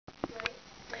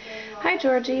Hi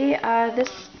Georgie, this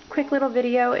quick little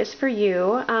video is for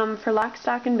you, for Lock,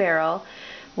 Stock, and Barrel.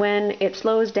 When it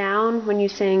slows down when you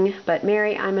sing, "But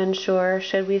Mary, I'm unsure,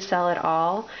 should we sell it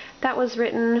all?" That was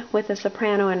written with a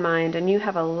soprano in mind, and you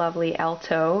have a lovely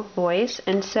alto voice,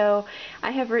 and so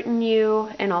I have written you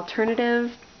an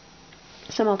alternative,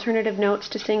 some alternative notes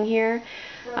to sing here.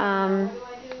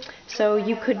 So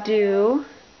you could do,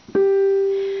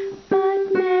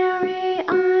 "But Mary,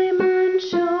 I'm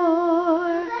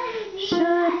unsure,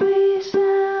 should we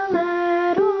sell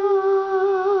it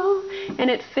all?" And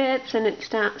it fits and it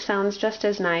sounds just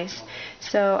as nice.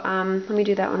 So let me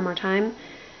do that one more time.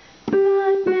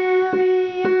 "But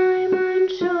Mary, I'm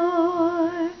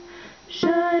unsure,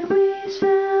 should we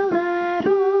sell it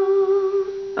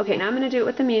all?" Okay, now I'm going to do it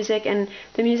with the music, and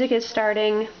the music is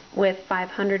starting with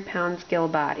 500 pounds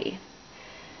Gilbody.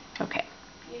 Okay.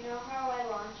 You know how I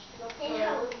launched the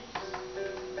float?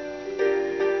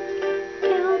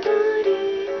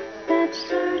 Gilbody, that's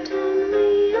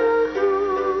certainly a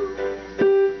home.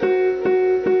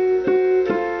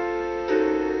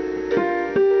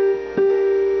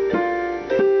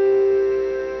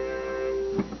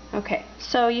 Okay,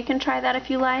 so you can try that if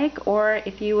you like, or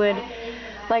if you would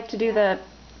like to do the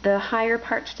higher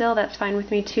part still, that's fine with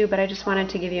me too, but I just wanted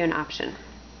to give you an option.